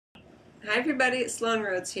Hi everybody, it's Sloan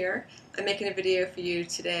Rhodes here. I'm making a video for you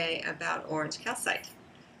today about orange calcite.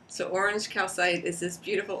 So orange calcite is this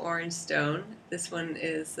beautiful orange stone. This one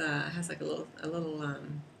is has like a little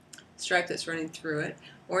stripe that's running through it.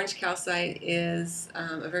 Orange calcite is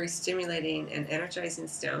a very stimulating and energizing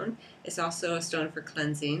stone. It's also a stone for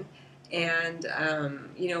cleansing. And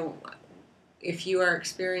if you are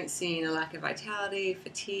experiencing a lack of vitality,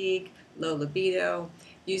 fatigue, low libido,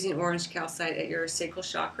 using orange calcite at your sacral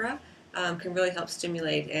chakra can really help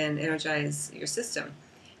stimulate and energize your system.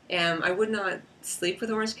 And I would not sleep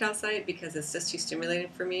with orange calcite because it's just too stimulating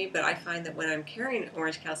for me, but I find that when I'm carrying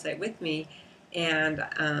orange calcite with me and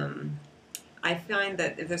I find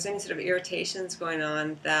that if there's any sort of irritations going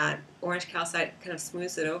on, that orange calcite kind of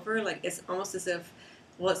smooths it over. Like it's almost as if,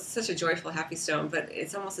 well, it's such a joyful, happy stone, but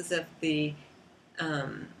it's almost as if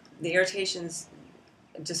um, the irritations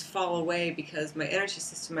just fall away because my energy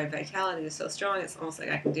system, my vitality is so strong. It's almost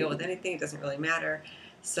like I can deal with anything. It doesn't really matter.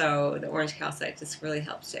 So the orange calcite just really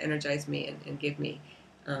helps to energize me and give me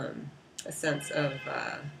a sense of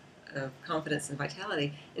confidence and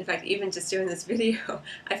vitality. In fact, even just doing this video,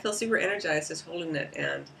 I feel super energized just holding it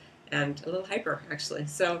and a little hyper actually.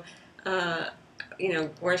 So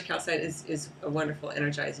orange calcite is a wonderful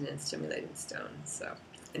energizing and stimulating stone. So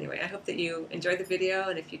anyway, I hope that you enjoyed the video,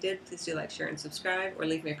 and if you did, please do like, share, and subscribe, or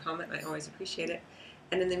leave me a comment. I always appreciate it.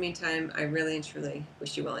 And in the meantime, I really and truly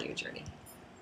wish you well on your journey.